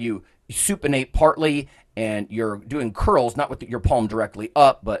where you supinate partly and you're doing curls, not with your palm directly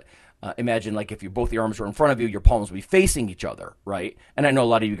up, but imagine like if both your arms were in front of you, your palms would be facing each other, right? And I know a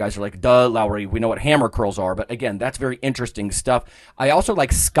lot of you guys are like, duh, Lowry, we know what hammer curls are, but again, that's very interesting stuff. I also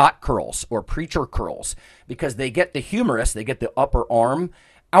like Scott curls or preacher curls because they get the humerus, they get the upper arm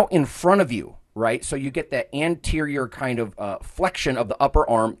out in front of you, right? So you get that anterior kind of flexion of the upper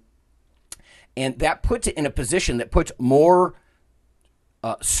arm, and that puts it in a position that puts more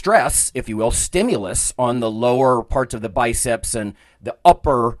stress, if you will, stimulus on the lower parts of the biceps and the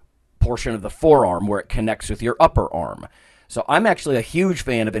upper portion of the forearm where it connects with your upper arm. So I'm actually a huge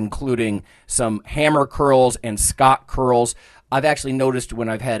fan of including some hammer curls and Scott curls. I've actually noticed when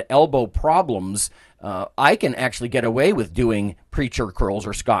I've had elbow problems, I can actually get away with doing preacher curls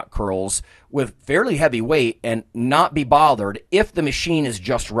or Scott curls with fairly heavy weight and not be bothered if the machine is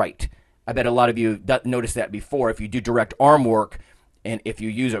just right. I bet a lot of you noticed that before. If you do direct arm work and if you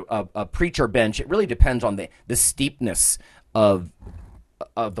use a preacher bench, it really depends on the steepness of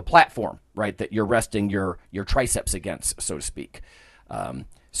the platform, right, that you're resting your triceps against, so to speak.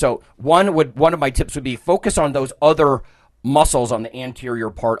 So one of my tips would be focus on those other muscles on the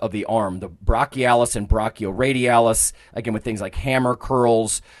anterior part of the arm, the brachialis and brachioradialis, again with things like hammer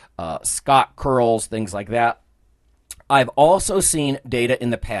curls, Scott curls, things like that. I've also seen data in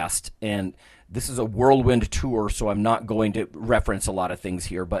the past, and this is a whirlwind tour, so I'm not going to reference a lot of things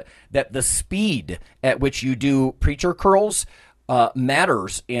here, but that the speed at which you do preacher curls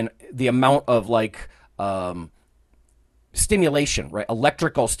matters in the amount of stimulation, right?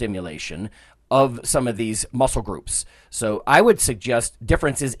 Electrical stimulation of some of these muscle groups. So I would suggest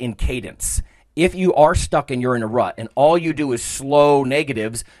differences in cadence. If you are stuck and you're in a rut and all you do is slow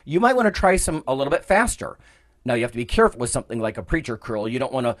negatives, you might want to try a little bit faster. Now, you have to be careful with something like a preacher curl. You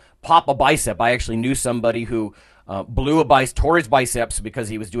don't want to pop a bicep. I actually knew somebody who tore his biceps because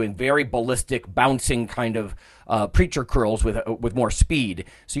he was doing very ballistic, bouncing kind of preacher curls with more speed.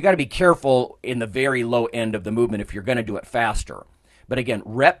 So you got to be careful in the very low end of the movement if you're going to do it faster. But again,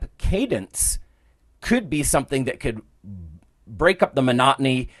 rep cadence could be something that could break up the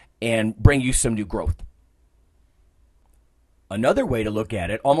monotony and bring you some new growth. Another way to look at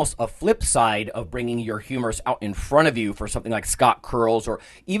it, almost a flip side of bringing your humerus out in front of you for something like Scott curls, or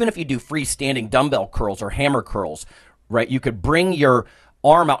even if you do freestanding dumbbell curls or hammer curls, right? You could bring your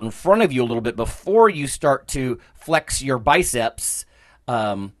arm out in front of you a little bit before you start to flex your biceps,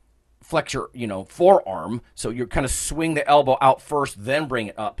 flex your forearm. So you kind of swing the elbow out first, then bring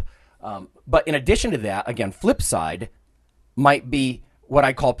it up. But in addition to that, again, flip side might be what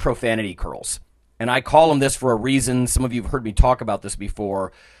I call profanity curls. And I call them this for a reason. Some of you have heard me talk about this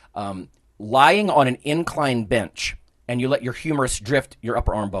before. Lying on an inclined bench, and you let your humerus drift, your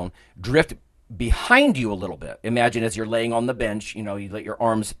upper arm bone, drift behind you a little bit. Imagine as you're laying on the bench, you let your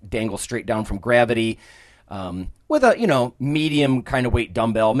arms dangle straight down from gravity with a, medium kind of weight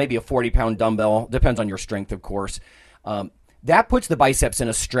dumbbell, maybe a 40-pound dumbbell. Depends on your strength, of course. That puts the biceps in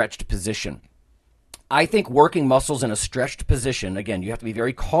a stretched position. I think working muscles in a stretched position, again, you have to be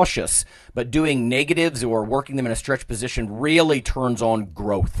very cautious, but doing negatives or working them in a stretched position really turns on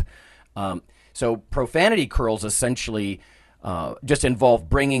growth. So profanity curls essentially just involve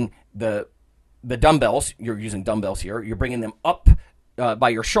bringing the dumbbells, you're using dumbbells here, you're bringing them up by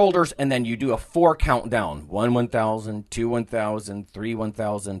your shoulders, and then you do a 4 count down. 1 1,000, 2 1,000, 3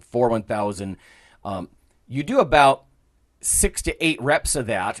 1,000, 4 1,000. You do about 6 to 8 reps of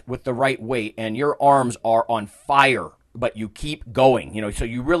that with the right weight, and your arms are on fire, but you keep going. So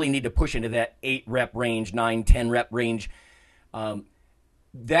you really need to push into that 8 rep range, 9, 10 rep range. I've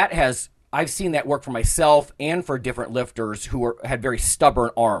seen that work for myself and for different lifters who had very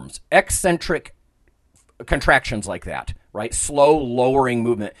stubborn arms. Eccentric contractions like that, right? Slow, lowering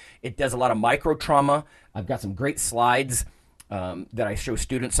movement. It does a lot of micro trauma. I've got some great slides that I show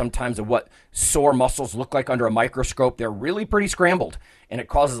students sometimes of what sore muscles look like under a microscope. They're really pretty scrambled, and it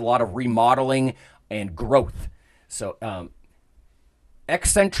causes a lot of remodeling and growth. So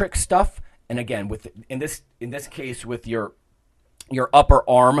eccentric stuff, and again, in this case with your upper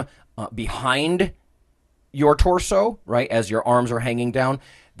arm behind your torso, right, as your arms are hanging down.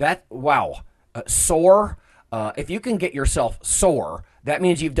 Sore. If you can get yourself sore, that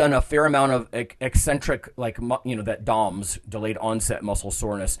means you've done a fair amount of eccentric, that DOMS, delayed onset muscle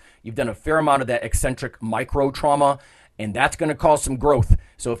soreness. You've done a fair amount of that eccentric micro trauma, and that's going to cause some growth.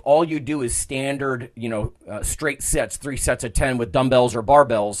 So if all you do is standard, straight sets, 3 sets of 10 with dumbbells or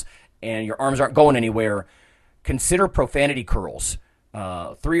barbells, and your arms aren't going anywhere, consider profanity curls.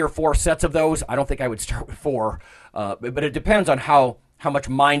 3 or 4 sets of those. I don't think I would start with 4, but it depends on how much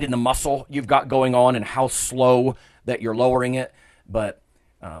mind in the muscle you've got going on and how slow that you're lowering it. But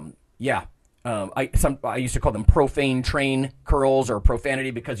I used to call them profane train curls or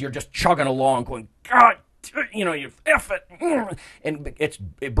profanity because you're just chugging along, going, God, you F it, and it's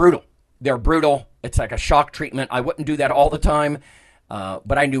brutal. They're brutal. It's like a shock treatment. I wouldn't do that all the time,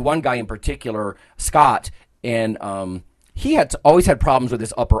 but I knew one guy in particular, Scott, and he had always had problems with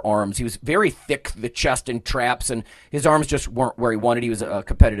his upper arms. He was very thick, the chest and traps, and his arms just weren't where he wanted. He was a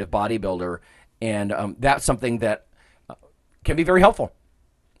competitive bodybuilder, and that's something that can be very helpful.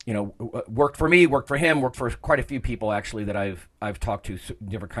 Worked for me, worked for him, worked for quite a few people actually that I've talked to,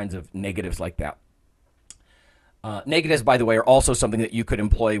 different kinds of negatives like that. Negatives, by the way, are also something that you could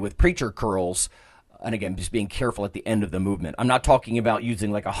employ with preacher curls. And again, just being careful at the end of the movement. I'm not talking about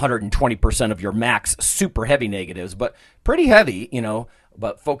using like 120% of your max super heavy negatives, but pretty heavy,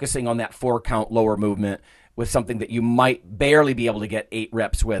 but focusing on that 4-count lower movement with something that you might barely be able to get 8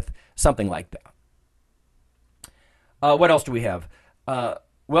 reps with, something like that. What else do we have?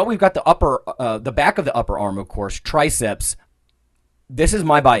 We've got the back of the upper arm, of course, triceps. This is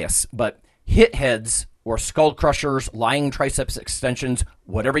my bias, but hit heads or skull crushers, lying triceps extensions,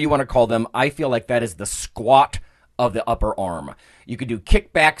 whatever you want to call them, I feel like that is the squat of the upper arm. You could do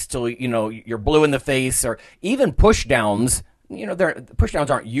kickbacks till, you're blue in the face, or even push downs. Push downs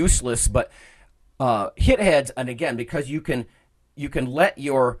aren't useless, but hit heads, and again, because you can let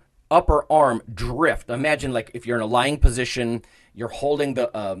your upper arm drift. Imagine like if you're in a lying position, you're holding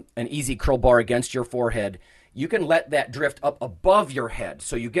an easy curl bar against your forehead. You can let that drift up above your head,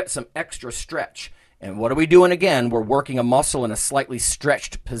 so you get some extra stretch. And what are we doing again? We're working a muscle in a slightly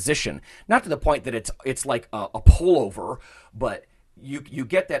stretched position. Not to the point that it's like a pullover, but you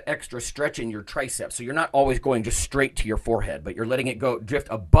get that extra stretch in your triceps. So you're not always going just straight to your forehead, but you're letting it go drift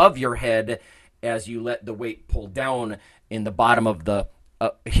above your head as you let the weight pull down in the bottom of the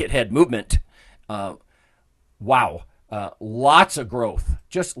hit head movement. Lots of growth.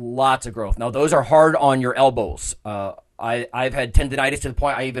 Just lots of growth. Now, those are hard on your elbows. I've had tendinitis to the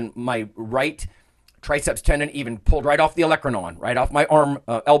point my right triceps tendon even pulled right off the olecranon, right off my arm,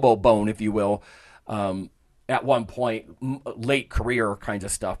 elbow bone, if you will, at one point, late career kinds of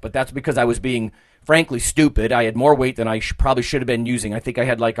stuff. But that's because I was being, frankly, stupid. I had more weight than I probably should have been using. I think I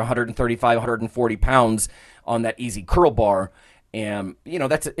had like 135, 140 pounds on that easy curl bar. And,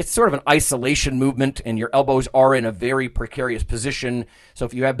 it's sort of an isolation movement, and your elbows are in a very precarious position. So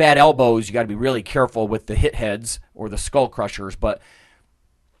if you have bad elbows, you got to be really careful with the hit heads or the skull crushers. But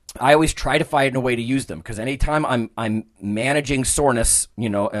I always try to find a way to use them, because anytime I'm managing soreness,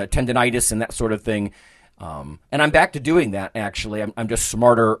 tendinitis and that sort of thing, and I'm back to doing that, actually. I'm just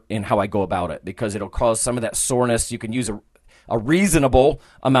smarter in how I go about it, because it'll cause some of that soreness. You can use a reasonable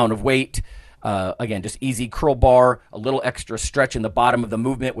amount of weight. Again, just easy curl bar, a little extra stretch in the bottom of the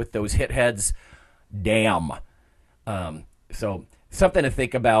movement with those hit heads. Damn. So something to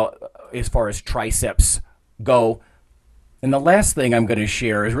think about as far as triceps go. And the last thing I'm going to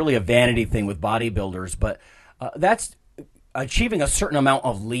share is really a vanity thing with bodybuilders, but that's achieving a certain amount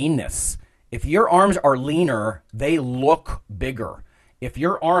of leanness. If your arms are leaner, they look bigger. If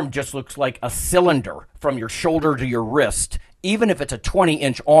your arm just looks like a cylinder from your shoulder to your wrist, even if it's a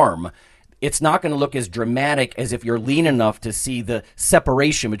 20-inch arm, it's not going to look as dramatic as if you're lean enough to see the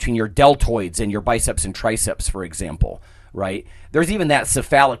separation between your deltoids and your biceps and triceps, for example, right? There's even that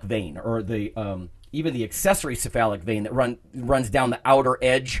cephalic vein, or the even the accessory cephalic vein that runs down the outer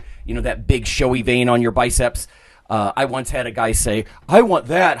edge, that big showy vein on your biceps. I once had a guy say, I want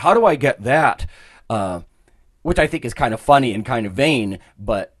that. How do I get that? Which I think is kind of funny and kind of vain,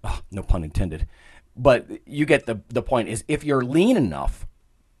 but no pun intended. But you get the point is, if you're lean enough,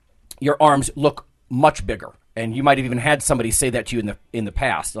 your arms look much bigger. And you might have even had somebody say that to you in the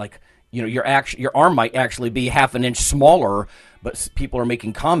past, like, your arm might actually be half an inch smaller, but people are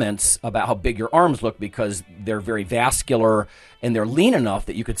making comments about how big your arms look because they're very vascular and they're lean enough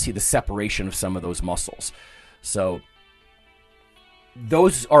that you could see the separation of some of those muscles. So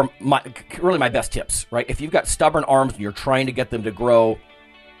those are really my best tips, right? If you've got stubborn arms and you're trying to get them to grow,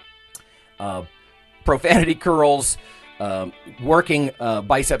 profanity curls, working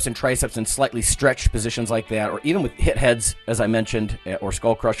biceps and triceps in slightly stretched positions like that, or even with hit heads, as I mentioned, or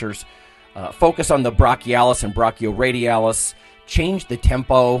skull crushers. Focus on the brachialis and brachioradialis. Change the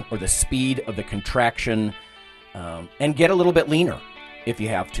tempo or the speed of the contraction, and get a little bit leaner if you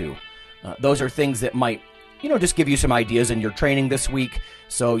have to. Those are things that might, just give you some ideas in your training this week,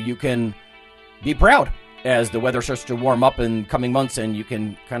 so you can be proud as the weather starts to warm up in coming months, and you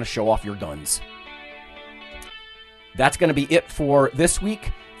can kind of show off your guns. That's going to be it for this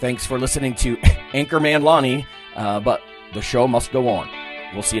week. Thanks for listening to Anchorman Lonnie, but the show must go on.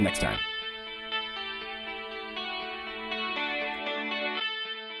 We'll see you next time.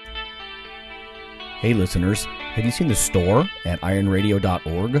 Hey listeners, have you seen the store at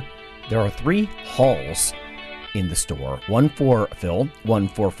ironradio.org? There are 3 halls in the store, one for Phil, one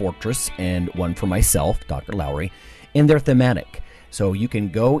for Fortress, and one for myself, Dr. Lowry, and they're thematic. So you can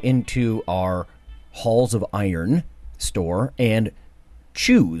go into our Halls of Iron store and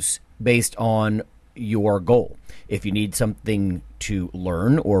choose based on your goal. If you need something to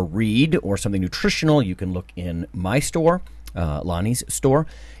learn or read or something nutritional, you can look in my store, Lonnie's store.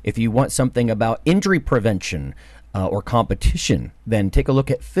 If you want something about injury prevention or competition, then take a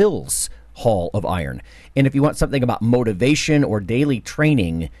look at Phil's Hall of Iron. And if you want something about motivation or daily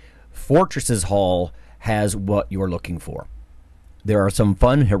training, Fortress's Hall has what you're looking for. There are some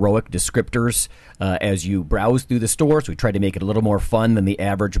fun, heroic descriptors as you browse through the stores. We try to make it a little more fun than the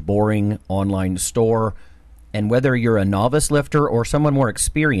average boring online store. And whether you're a novice lifter or someone more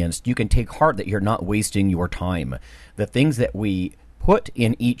experienced, you can take heart that you're not wasting your time. The things that we put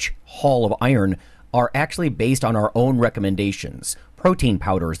in each Hall of Iron are actually based on our own recommendations. Protein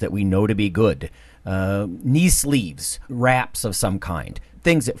powders that we know to be good, knee sleeves, wraps of some kind,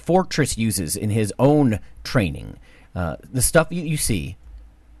 things that Fortress uses in his own training. The stuff you see,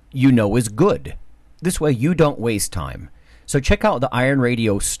 is good. This way you don't waste time. So check out the Iron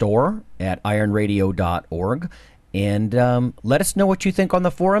Radio store at ironradio.org and let us know what you think on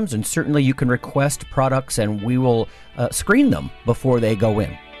the forums, and certainly you can request products and we will screen them before they go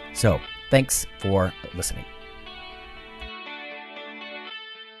in. So thanks for listening.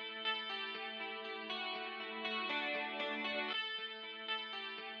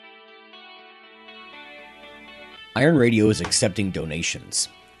 Iron Radio is accepting donations.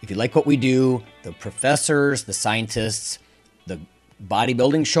 If you like what we do, the professors, the scientists, the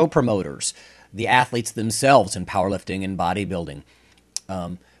bodybuilding show promoters, the athletes themselves in powerlifting and bodybuilding,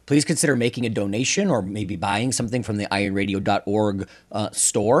 please consider making a donation or maybe buying something from the ironradio.org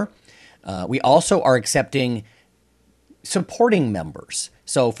store. We also are accepting supporting members.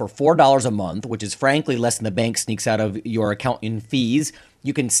 So for $4 a month, which is frankly less than the bank sneaks out of your account in fees,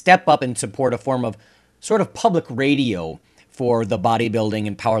 you can step up and support a form of sort of public radio for the bodybuilding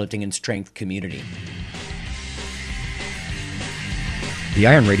and powerlifting and strength community. The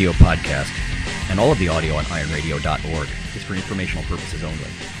Iron Radio podcast and all of the audio on ironradio.org is for informational purposes only.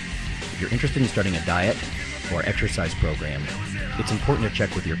 If you're interested in starting a diet or exercise program, it's important to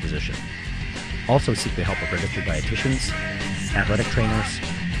check with your physician. Also seek the help of registered dietitians, athletic trainers,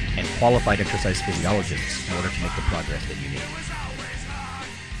 and qualified exercise physiologists in order to make the progress that you need.